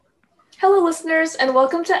listeners, and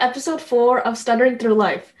welcome to episode 4 of Stuttering Through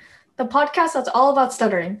Life, the podcast that's all about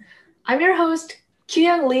stuttering. I'm your host,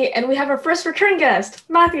 Kyung Lee, and we have our first return guest,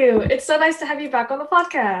 Matthew. It's so nice to have you back on the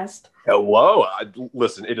podcast. Hello.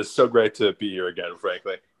 Listen, it is so great to be here again,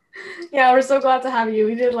 frankly. Yeah, we're so glad to have you.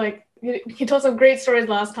 You told some great stories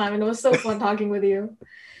last time, and it was so fun talking with you.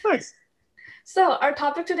 Thanks. So our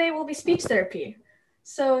topic today will be speech therapy.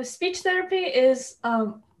 So speech therapy is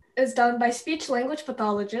done by speech language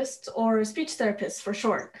pathologists or speech therapists for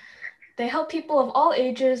short. They help people of all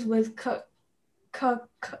ages with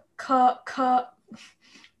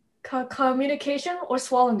communication or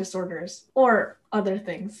swallowing disorders or other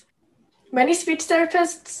things. Many speech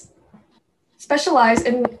therapists specialize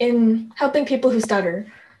in helping people who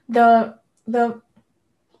stutter. The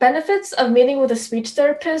benefits of meeting with a speech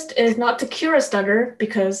therapist is not to cure a stutter,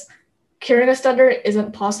 because curing a stutter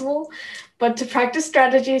isn't possible, but to practice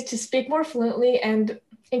strategies to speak more fluently and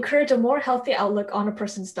encourage a more healthy outlook on a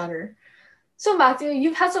person's stutter. So Matthew,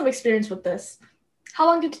 you've had some experience with this. How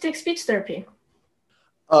long did you take speech therapy?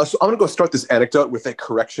 So I'm going to go start this anecdote with a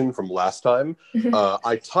correction from last time.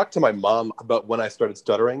 I talked to my mom about when I started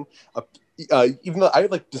stuttering. Even though I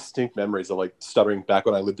had like distinct memories of like stuttering back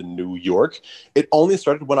when I lived in New York, it only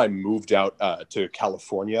started when I moved out to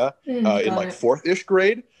California in like fourth-ish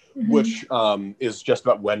grade, which is just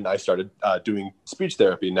about when I started doing speech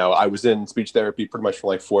therapy. Now, I was in speech therapy pretty much from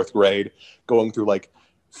like fourth grade, going through like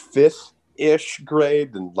fifth-ish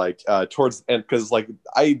grade, and like towards the end, because like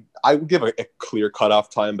I would give a clear cutoff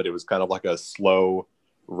time, but it was kind of like a slow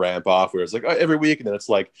ramp off where it's like every week, and then it's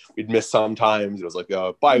like we'd miss sometimes. It was like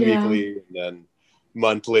bi-weekly, and then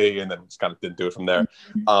monthly, and then just kind of didn't do it from there.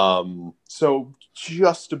 So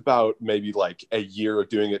just about maybe like a year of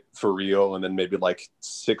doing it for real, and then maybe like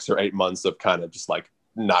 6 or 8 months of kind of just like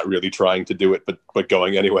not really trying to do it, but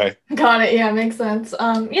going anyway. Got it. Yeah, makes sense.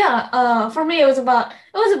 For me, it was about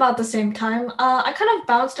the same time. I kind of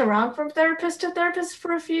bounced around from therapist to therapist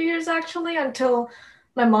for a few years, actually, until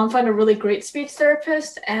my mom found a really great speech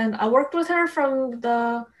therapist, and I worked with her from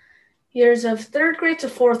the years of third grade to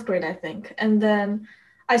fourth grade, I think. And then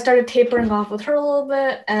I started tapering off with her a little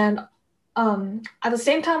bit. And at the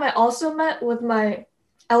same time, I also met with my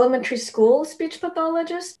elementary school speech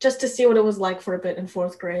pathologist just to see what it was like for a bit in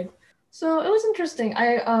fourth grade. So it was interesting.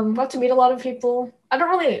 I got to meet a lot of people. I don't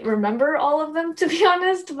really remember all of them, to be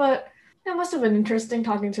honest, but it must have been interesting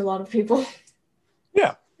talking to a lot of people.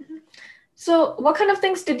 Yeah. So what kind of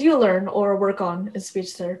things did you learn or work on in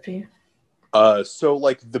speech therapy? So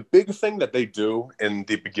like the big thing that they do in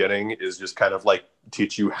the beginning is just kind of like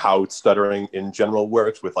teach you how stuttering in general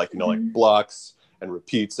works with like, like blocks and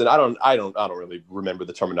repeats. And I don't really remember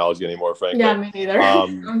the terminology anymore, frankly. Yeah, me neither.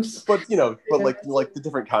 But like the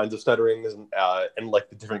different kinds of stutterings and like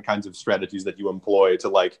the different kinds of strategies that you employ to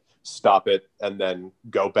like stop it and then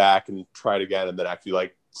go back and try it again and then actually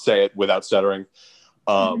like say it without stuttering.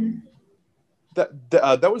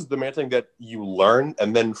 That was the main thing that you learn,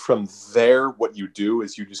 and then from there what you do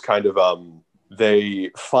is you just kind of they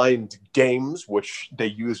find games which they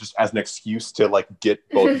use just as an excuse to like get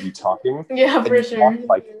both of you talking. Yeah, for sure. Talk,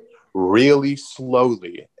 like really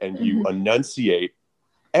slowly, and you enunciate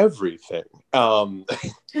everything. And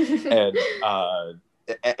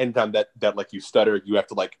anytime that like you stutter, you have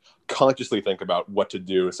to like consciously think about what to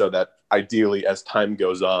do, so that ideally as time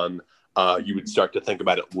goes on, you would start to think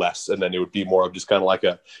about it less, and then it would be more of just kind of like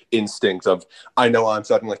a instinct of, I know I'm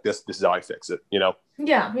stuttering like this is how I fix it,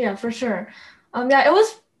 Yeah, for sure. It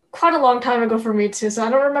was quite a long time ago for me too, so I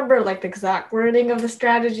don't remember like the exact wording of the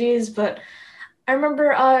strategies, but I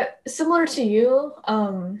remember similar to you,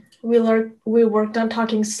 we worked on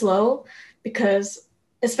talking slow, because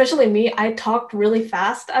especially me, I talked really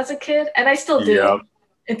fast as a kid, and I still do. Yeah.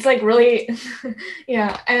 It's like really,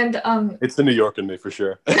 yeah, and it's the New York in me for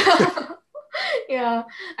sure. Yeah,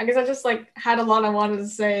 I guess I just like had a lot I wanted to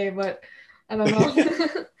say, but I don't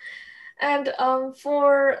know. And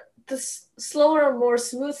for the slower, more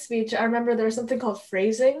smooth speech, I remember there was something called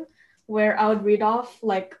phrasing, where I would read off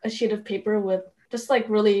like a sheet of paper with just like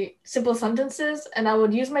really simple sentences, and I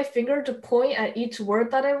would use my finger to point at each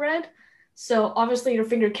word that I read. So obviously your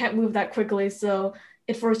finger can't move that quickly, so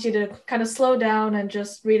it forced you to kind of slow down and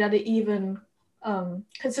just read at an even,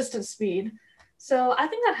 consistent speed. So I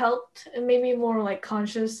think that helped and made me more like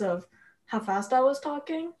conscious of how fast I was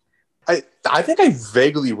talking. I think I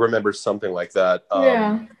vaguely remember something like that.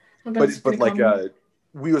 But like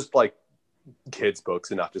we was like kids' books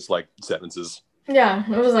and not just like sentences. Yeah,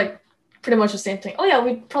 it was like pretty much the same thing. Oh yeah,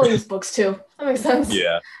 we probably use books too. That makes sense.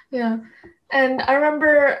 Yeah. Yeah, and I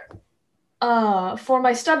remember for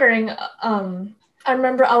my stuttering, I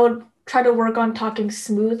remember I would try to work on talking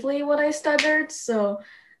smoothly when I stuttered. So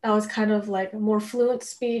that was kind of like more fluent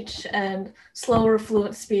speech and slower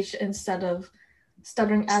fluent speech instead of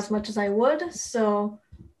stuttering as much as I would. So,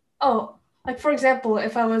 oh, like for example,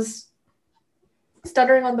 if I was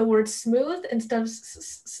stuttering on the word smooth instead of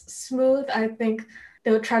smooth, I think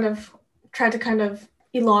they would try to kind of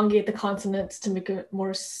elongate the consonants to make it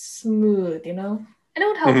more smooth, you know? And it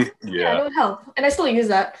would help. Yeah, it Yeah. would help. And I still use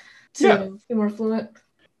that Yeah. to be more fluent.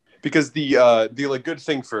 Because the like good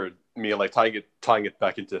thing for me, like tying it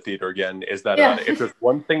back into theater again, is that Yeah. if there's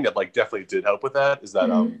one thing that like definitely did help with that, is that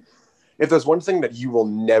Mhm. if there's one thing that you will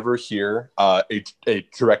never hear a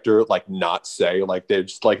director like not say, like they're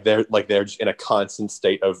just in a constant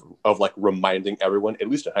state of like reminding everyone, at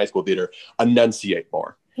least in high school theater, enunciate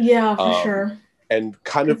more. Yeah, for um sure. and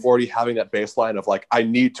kind of 'Cause- already having that baseline of like, I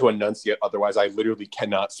need to enunciate, otherwise I literally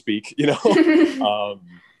cannot speak, you know.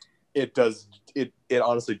 It does, it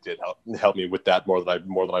honestly did help me with that more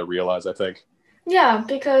than I realized, I think. Yeah,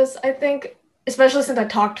 because I think, especially since I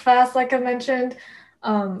talked fast, like I mentioned,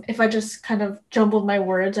 if I just kind of jumbled my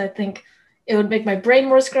words, I think it would make my brain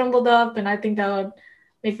more scrambled up, and I think that would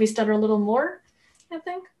make me stutter a little more, I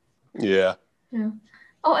think. Yeah. Yeah.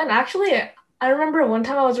 Oh, and actually, I remember one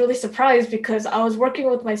time I was really surprised because I was working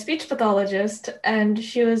with my speech pathologist, and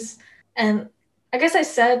I guess I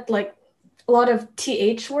said like a lot of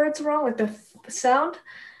TH words wrong, like the sound,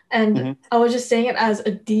 and Mm-hmm. I was just saying it as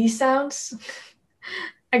a D sound.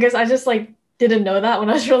 I guess I just like didn't know that when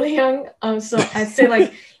I was really young. So I'd say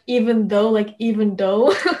like even though.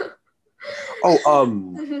 Oh,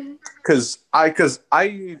 Mhm. because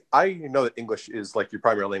I know that English is like your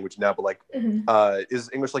primary language now, but like, Mhm. is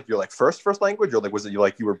English like your like first language, or like was it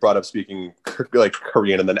you were brought up speaking like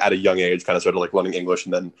Korean, and then at a young age kind of started like learning English,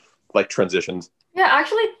 and then like transitioned? Yeah,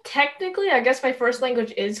 actually, technically, I guess my first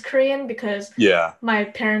language is Korean because Yeah. my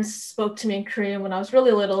parents spoke to me in Korean when I was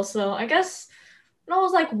really little. So I guess when I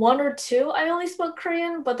was like 1 or 2, I only spoke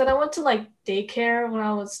Korean, but then I went to like daycare when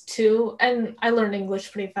I was 2, and I learned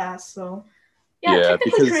English pretty fast. So yeah, Yeah,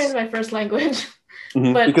 technically Korean is my first language,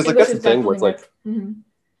 but because like English that's the is thing where definitely it's my. like Mhm.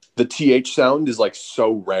 the th sound is like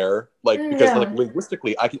so rare, like because like Yeah,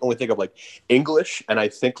 linguistically I can only think of like English, and I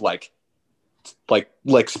think like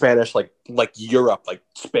Spanish, like Europe, like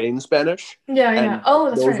Spain Spanish, yeah, yeah. and Oh,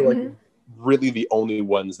 that's those right. are like really the only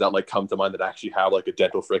ones that like come to mind that actually have like a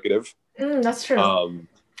dental fricative. That's true. um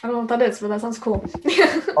I don't know what that is, but that sounds cool.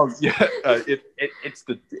 oh yeah, it's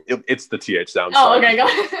the th sound, Oh, sorry. okay, got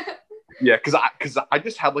it. Yeah, because I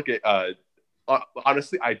just had like a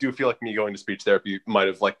honestly, I do feel like me going to speech therapy might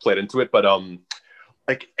have like played into it, but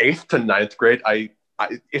like eighth to ninth grade, I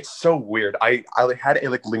it's so weird. I like, had a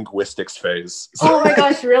like linguistics phase. Oh my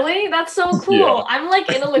gosh, really? That's so Yeah, cool. I'm like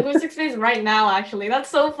in a linguistics phase right now, actually. That's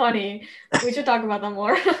so funny. We should talk about that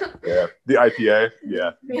more. yeah, the IPA,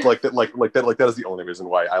 yeah, Yeah. like that is the only reason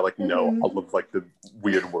why I like know Mhm. all of like the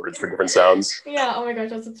weird words for different sounds. Yeah, oh my gosh,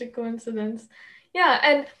 that's such a coincidence. Yeah,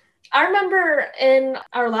 and I remember in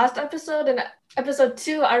our last episode, in episode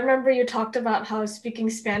 2, I remember you talked about how speaking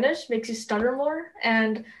Spanish makes you stutter more.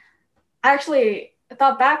 And I actually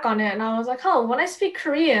thought back on it and I was like, oh, when I speak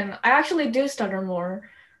Korean, I actually do stutter more.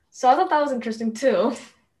 So I thought that was interesting too.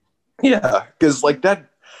 Yeah, because like that,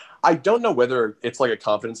 I don't know whether it's like a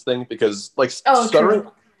confidence thing, because like Oh, stuttering,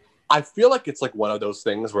 true. I feel like it's like one of those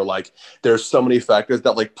things where like there's so many factors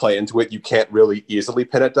that like play into it, you can't really easily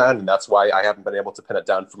pin it down, and that's why I haven't been able to pin it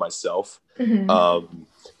down for myself. Mhm.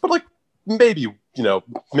 But like maybe,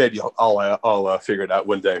 maybe I'll figure it out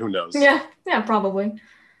one day. Who knows? Yeah, yeah, probably.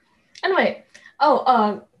 Anyway,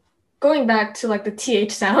 oh, going back to like the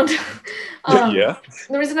th sound, Yeah.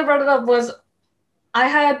 the reason I brought it up was I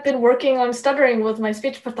had been working on stuttering with my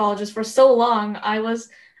speech pathologist for so long. I was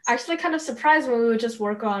actually kind of surprised when we would just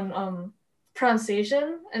work on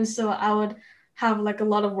pronunciation, and so I would have like a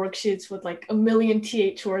lot of worksheets with like a million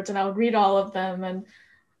th words, and I would read all of them, and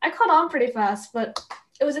I caught on pretty fast. But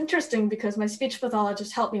it was interesting because my speech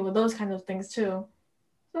pathologist helped me with those kinds of things too.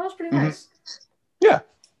 So that was pretty Mhm. nice. Yeah.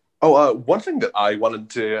 Oh, one thing that I wanted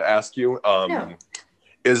to ask you Yeah.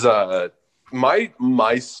 is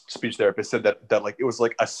my speech therapist said that like it was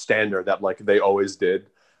like a standard that like they always did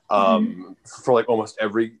Mhm. for like almost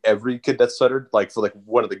every kid that stuttered, like for like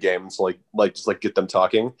one of the games, like just like get them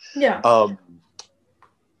talking. Yeah. Um,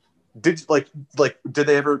 did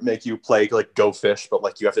they ever make you play like Go Fish, but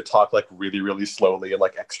like you have to talk like really slowly and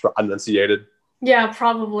like extra enunciated? Yeah,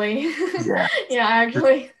 probably. Yeah. Yeah,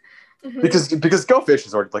 actually. Mhm. Because Go Fish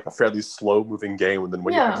is already like a fairly slow moving game, and then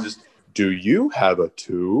when you have to Yeah. just, do you have a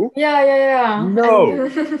two? Yeah, yeah, yeah. No,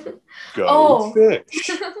 And go oh. fish.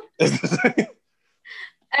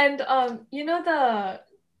 And you know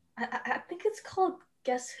I think it's called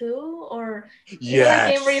Guess Who, or you know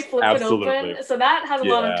that game where you Yes, flip it absolutely. open. So that has a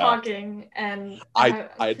lot of Yeah. talking, and I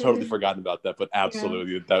had totally forgotten about that, but yeah,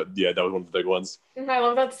 absolutely that was one of the big ones. I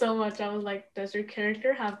love that so much. I was like, does your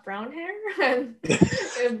character have brown hair? And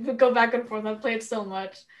it would go back and forth. I played so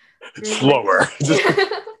much. It was like, Slower.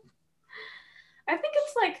 I think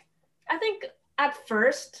it's like, I think at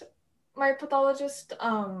first my pathologist,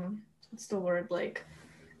 what's the word, like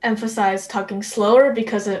emphasize talking slower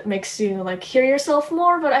because it makes you like hear yourself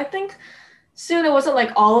more. But I think soon it wasn't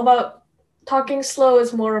like all about talking slow.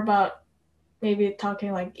 It's more about maybe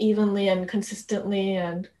talking like evenly and consistently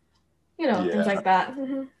and things Yeah, like that.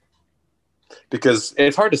 Mm-hmm. because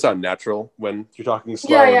it's hard to sound natural when you're talking Yeah,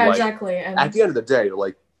 slow, and yeah, like exactly. at And the end of the day,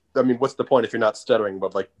 like I mean, what's the point if you're not stuttering,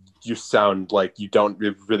 but like you sound like you don't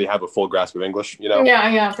really have a full grasp of English, you know? yeah,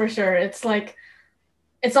 yeah, for sure. It's like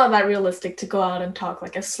it's not that realistic to go out and talk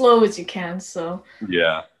like as slow as you can. So,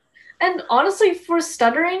 Yeah. and honestly, for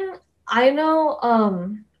stuttering, I know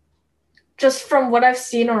just from what I've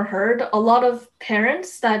seen or heard, a lot of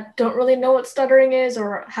parents that don't really know what stuttering is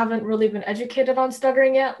or haven't really been educated on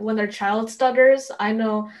stuttering yet, when their child stutters, I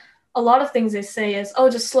know a lot of things they say is, oh,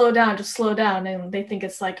 just slow down, just slow down. And they think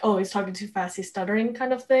it's like, oh, he's talking too fast, he's stuttering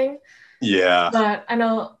kind of thing. Yeah. But I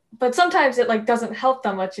know, but sometimes it like doesn't help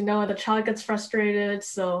that much, the child gets frustrated.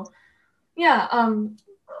 So yeah,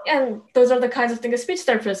 and those are the kinds of things a speech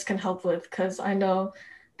therapist can help with because I know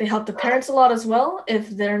they help the parents a lot as well if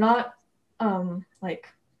they're not like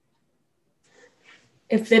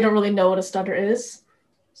if they don't really know what a stutter is.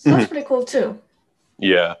 So that's Mhm. pretty cool too.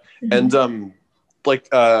 Yeah. Mm-hmm. And like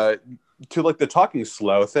to like the talking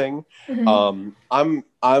slow thing, Mm-hmm.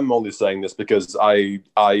 I'm only saying this because I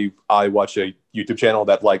watch a YouTube channel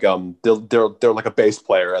that like they're like a bass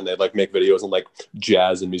player and they like make videos on like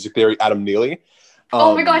jazz and music theory. Adam Neely.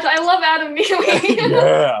 Oh my Um gosh, I love Adam Neely.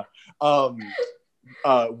 yeah. Um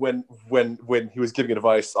when he was giving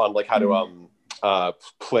advice on like how to Mhm.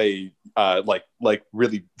 play like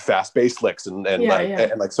really fast bass licks Yeah, yeah.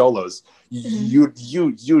 and like solos, Mm-hmm.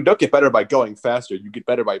 you don't get better by going faster. You get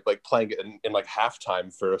better by like playing it in like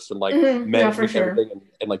halftime first and like Mm-hmm. Yeah, for managing sure. everything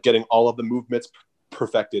and like getting all of the movements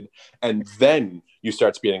perfected, and then you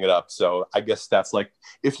start speeding it up. So I guess that's like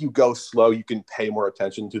if you go slow you can pay more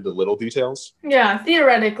attention to the little details. Yeah,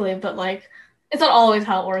 theoretically, but like it's not always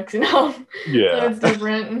how it works. So Yeah. it's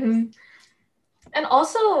different. Mm-hmm. And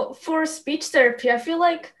also for speech therapy, I feel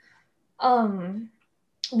like um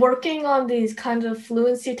working on these kinds of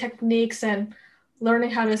fluency techniques and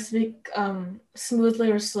learning how to speak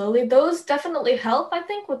smoothly or slowly, those definitely help, I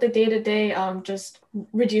think, with the day to day, just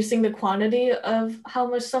reducing the quantity of how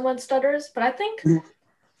much someone stutters. But I think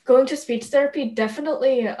going to speech therapy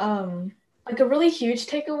definitely, like a really huge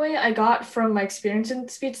takeaway I got from my experience in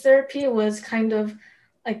speech therapy was kind of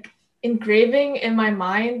like engraving in my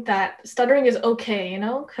mind that stuttering is okay,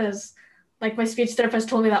 because like my speech therapist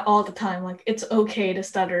told me that all the time, like it's okay to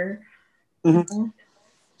stutter. Mhm.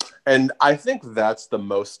 And I think that's the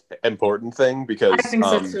most important thing I think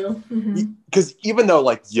so too. Mm-hmm. because even though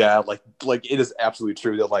like yeah like it is absolutely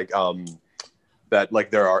true that that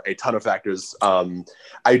like there are a ton of factors,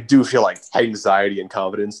 I do feel like anxiety and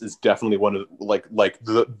confidence is definitely one of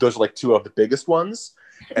those are like two of the biggest ones,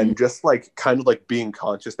 and just like kind of like being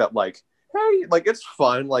conscious that like hey like it's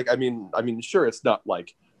fun, like I mean sure it's not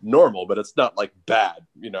like normal but it's not like bad,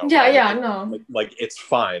 Yeah, right, yeah, no. like it's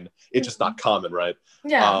fine, it's just not common, right?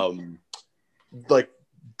 Yeah. um like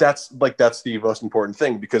that's the most important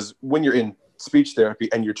thing, because when you're in speech therapy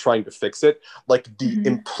and you're trying to fix it, like the Mm-hmm.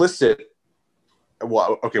 implicit,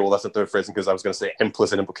 well okay, well that's not the phrasing because I was going to say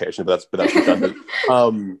implicit implication, but that's redundant.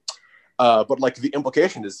 um but like the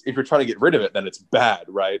implication is if you're trying to get rid of it then it's bad,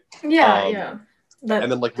 right? Yeah, um yeah. and That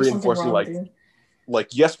then like there's something reinforcing wrong with you. like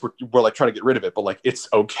yes we're like trying to get rid of it, but like it's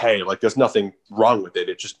okay, like there's nothing wrong with it,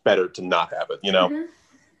 it's just better to not have it. Mm-hmm.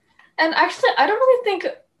 And actually, I don't really think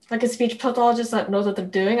like a speech pathologist that knows what they're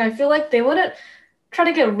doing. I feel like they wouldn't try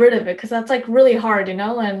to get rid of it because that's like really hard.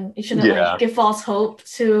 And you shouldn't like Yeah. give false hope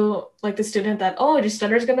to like the student that oh your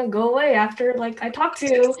stutter is gonna go away after like I talk to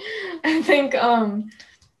you. I think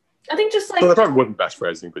just So that like probably wasn't best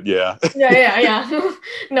phrasing, but yeah. yeah, yeah, yeah.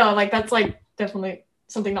 No, like that's like definitely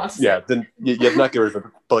something not to say. Yeah, then you have not get rid of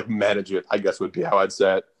it, but like manage it, I guess would be how I'd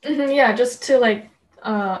say it. Mhm, yeah, just to like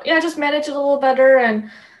yeah, just manage it a little better. And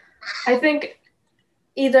I think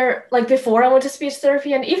either like before I went to speech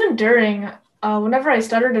therapy and even during, whenever I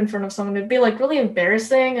stuttered in front of someone, it'd be like really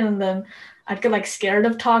embarrassing, and then I'd get like scared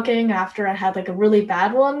of talking after I had like a really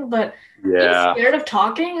bad one. But being Yeah. scared of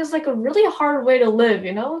talking is like a really hard way to live,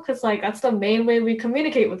 because like that's the main way we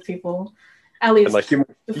communicate with people. at And like least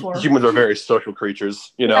before. humans are very social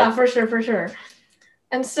creatures, you Yeah, know? for sure, for sure.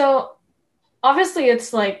 And so obviously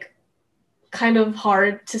it's like kind of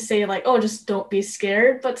hard to say like, oh, just don't be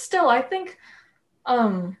scared. But still, I think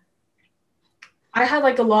um I had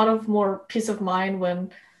like a lot of more peace of mind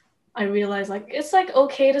when I realized like it's like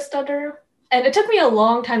okay to stutter. And it took me a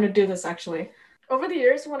long time to do this actually. Over the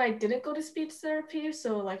years when I didn't go to speech therapy,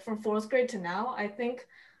 so like from fourth grade to now, I think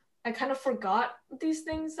I kind of forgot these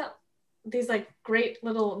things that these like great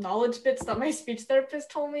little knowledge bits that my speech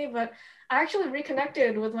therapist told me. But I actually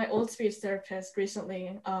reconnected with my old speech therapist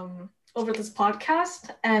recently over this podcast,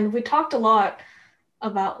 and we talked a lot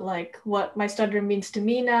about like what my stutter means to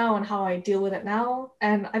me now and how I deal with it now.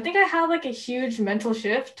 And I think I had like a huge mental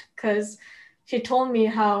shift because she told me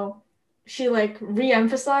how she like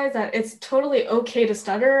re-emphasized that it's totally okay to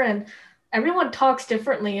stutter and everyone talks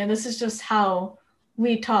differently and this is just how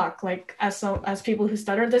we talk like as people who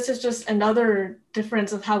stutter. This is just another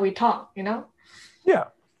difference of how we talk, you know? Yeah.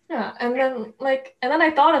 Yeah, and then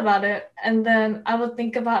I thought about it, and then I would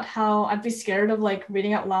think about how I'd be scared of like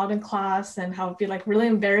reading out loud in class, and how it'd be like really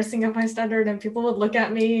embarrassing if I stuttered, and people would look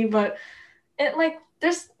at me. But it like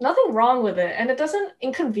there's nothing wrong with it, and it doesn't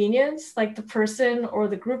inconvenience like the person or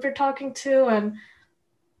the group you're talking to,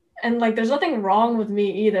 and like there's nothing wrong with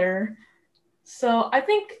me either. So I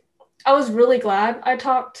think I was really glad I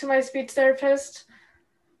talked to my speech therapist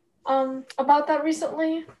about that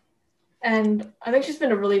recently. And I think she's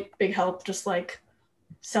been a really big help, just like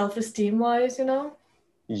self-esteem wise, you know?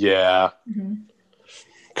 Yeah. Mm-hmm.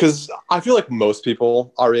 Because I feel like most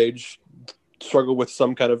people our age struggle with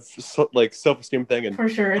some kind of like self-esteem thing, and For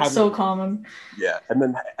sure, it's having so common. yeah, and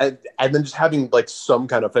then just having like some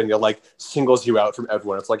kind of thing that like singles you out from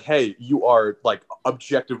everyone. It's like, hey, you are like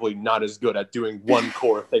objectively not as good at doing one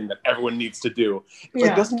core thing that everyone needs to do. It's like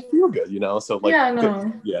Yeah. doesn't feel good, you know? So like Yeah,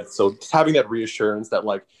 no. yeah, so just having that reassurance that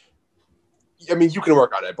like I mean, you can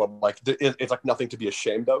work on it, but like it's like nothing to be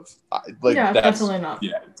ashamed of. Like Yeah, that's definitely not.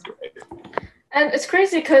 yeah, it's great. And it's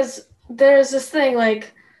crazy because there's this thing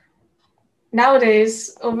like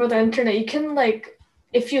nowadays over the internet, you can like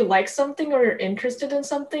if you like something or you're interested in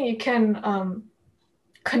something, you can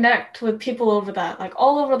connect with people over that, like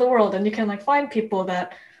all over the world, and you can like find people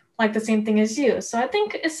that like the same thing as you. So I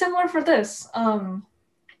think it's similar for this.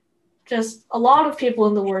 Just a lot of people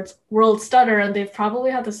in the world stutter and they've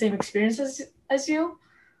probably had the same experiences as you.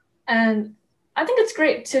 And I think it's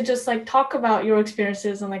great to just like talk about your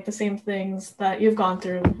experiences and like the same things that you've gone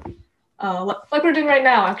through. Like we're doing right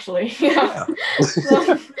now, actually. Yeah.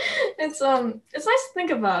 So it's nice to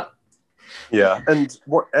think about. Yeah, and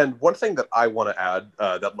one thing that I want to add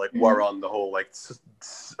that like we're on the whole like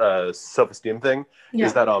self-esteem thing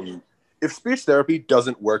is that if speech therapy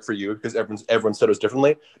doesn't work for you because everyone stutters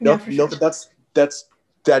differently, note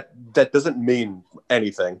that doesn't mean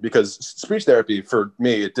anything, because speech therapy for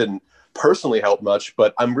me, it didn't personally help much,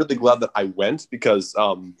 but I'm really glad that I went because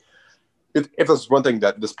if there's one thing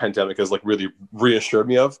that this pandemic has like really reassured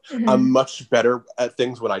me of, I'm much better at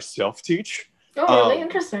things when I self-teach. Oh, really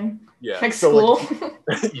interesting. Yeah. Like so school.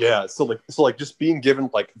 like yeah, so like just being given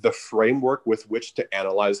like the framework with which to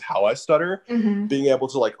analyze how I stutter, being able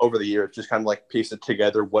to like over the years just kind of like piece it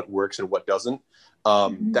together what works and what doesn't.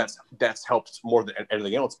 That's helped more than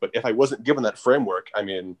anything else. But if I wasn't given that framework, I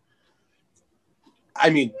mean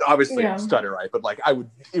obviously I stutter, right? But like I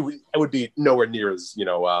would be nowhere near as, you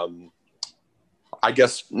know, I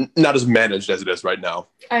guess not as managed as it is right now.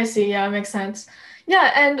 I see. Yeah, it makes sense.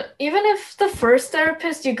 Yeah, and even if the first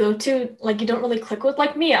therapist you go to, like, you don't really click with,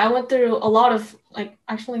 like me, I went through a lot of, like,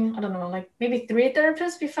 actually, I don't know, like maybe 3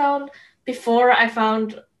 therapists we found before I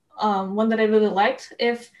found one that I really liked.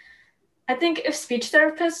 I think if speech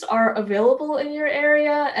therapists are available in your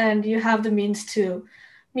area and you have the means to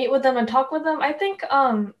meet with them and talk with them, I think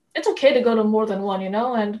it's okay to go to more than one, you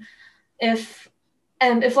know, and if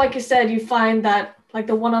like you said, you find that like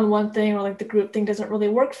the one-on-one thing or like the group thing doesn't really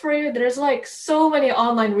work for you, there's like so many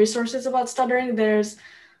online resources about stuttering. There's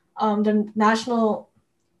the National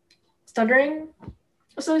Stuttering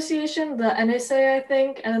Association, the NSA, I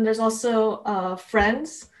think, and then there's also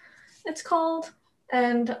Friends, it's called,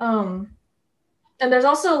 and there's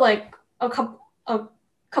also like a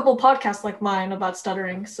couple podcasts like mine about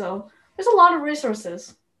stuttering. So there's a lot of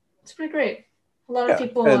resources. It's pretty great. A lot of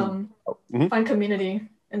people find community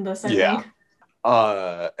in this, I think.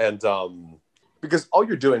 Because all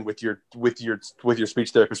you're doing with your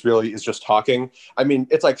speech therapist really is just talking. I mean,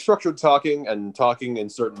 it's like structured talking and talking in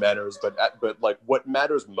certain manners, but like what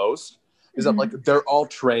matters most is that like they're all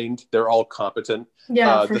trained, they're all competent.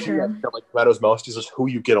 Yeah, for The thing sure. that like matters most is just who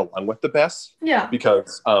you get along with the best. Yeah.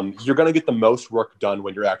 Because you're gonna get the most work done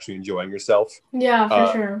when you're actually enjoying yourself. Yeah,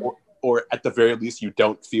 for sure. Or at the very least, you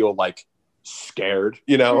don't feel like scared.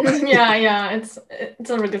 You know. Yeah. It's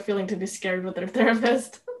a really good feeling to be scared with their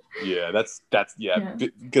therapist. Yeah, that's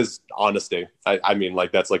because honesty. I mean,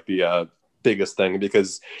 like that's like the biggest thing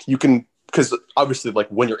because obviously like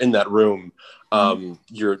when you're in that room,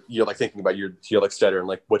 you're like thinking about your like stutter and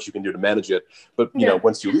like what you can do to manage it. But you know,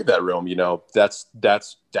 once you leave that room, you know that's the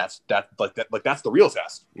real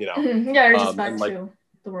test. You know, Yeah, you're just back to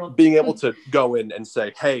the world. Being able to go in and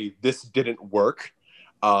say, "Hey, this didn't work,"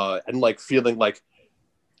 and like feeling like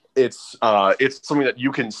it's something that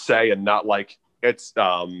you can say and not like it's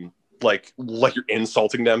like you're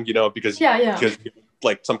insulting them, you know, because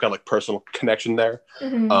like some kind of like personal connection there.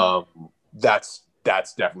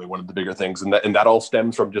 That's definitely one of the bigger things, and that all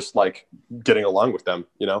stems from just like getting along with them,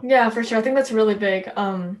 you know. Yeah, for sure. I think that's really big.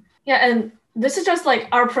 And this is just like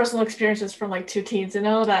our personal experiences from like two teens, you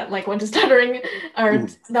know, that like went to stuttering or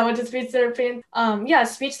that went to speech therapy.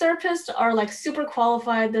 Speech therapists are like super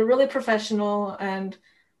qualified. They're really professional, and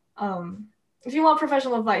if you want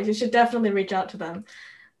professional advice, you should definitely reach out to them.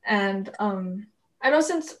 And I know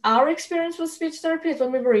since our experience with speech therapy is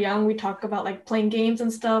when we were young, we talk about like playing games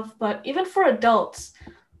and stuff, but even for adults,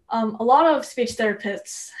 a lot of speech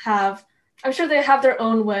therapists I'm sure they have their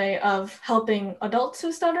own way of helping adults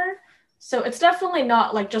who stutter. So it's definitely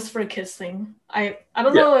not like just for a kids thing. I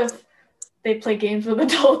don't know if they play games with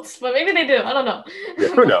adults, but maybe they do. I don't know. Yeah,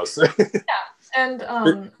 who knows?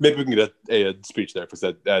 And maybe we can get a speech therapist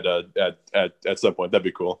at some point. That'd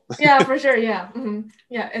be cool. Yeah, for sure. Yeah.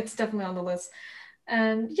 Yeah, it's definitely on the list.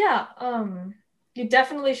 And you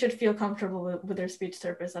definitely should feel comfortable with your speech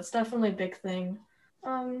therapist. That's definitely a big thing.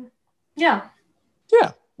 Yeah.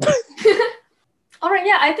 All right.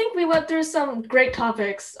 Yeah, I think we went through some great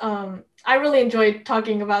topics. I really enjoyed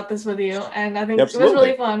talking about this with you, and I think it was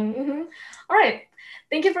really fun. All right.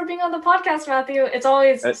 Thank you for being on the podcast, Matthew. It's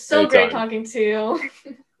always great talking to you.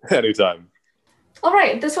 Anytime. All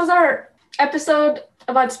right. This was our episode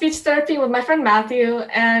about speech therapy with my friend Matthew,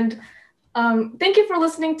 and thank you for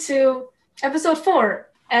listening to episode 4,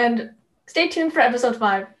 and stay tuned for episode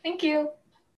 5. Thank you.